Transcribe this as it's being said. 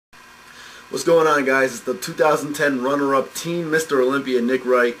What's going on, guys? It's the 2010 runner-up Teen Mr. Olympia, Nick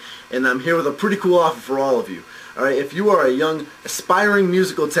Wright, and I'm here with a pretty cool offer for all of you. Alright, if you are a young, aspiring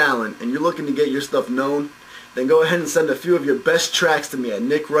musical talent and you're looking to get your stuff known, then go ahead and send a few of your best tracks to me at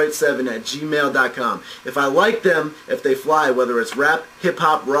nickwright7@gmail.com. If I like them, if they fly, whether it's rap,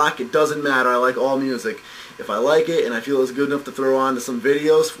 hip-hop, rock, it doesn't matter. I like all music. If I like it and I feel it's good enough to throw on to some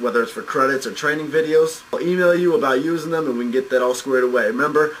videos, whether it's for credits or training videos, I'll email you about using them and we can get that all squared away.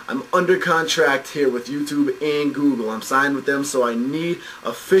 Remember, I'm under contract here with YouTube and Google. I'm signed with them, so I need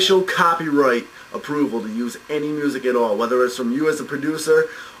official copyright approval to use any music at all, whether it's from you as a producer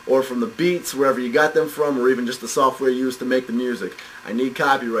or from the beats, wherever you got them from, or even just the software used to make the music. I need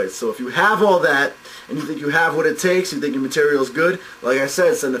copyright. So if you have all that, and you think you have what it takes, you think your material is good, like I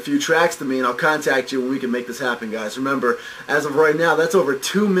said, send a few tracks to me and I'll contact you and we can make this happen, guys. Remember, as of right now, that's over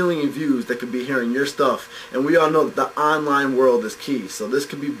 2 million views that could be hearing your stuff, and we all know that the online world is key, so this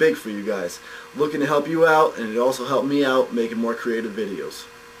could be big for you guys. Looking to help you out, and it also helped me out making more creative videos.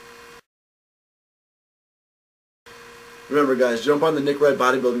 Remember, guys, jump on the Nick Wright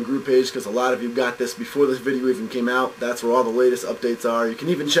Bodybuilding group page because a lot of you got this before this video even came out. That's where all the latest updates are. You can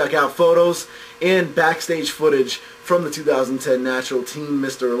even check out photos and backstage footage from the 2010 Natural Teen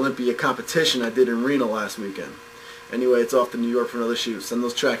Mr. Olympia competition I did in Reno last weekend. Anyway, it's off to New York for another shoot. Send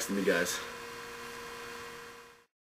those tracks to me, guys.